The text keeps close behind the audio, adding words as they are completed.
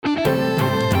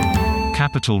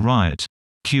Capitol riot.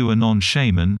 QAnon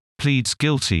shaman pleads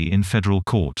guilty in federal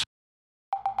court.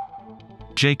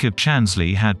 Jacob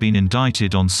Chansley had been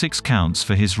indicted on 6 counts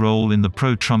for his role in the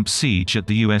pro-Trump siege at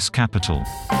the U.S. Capitol.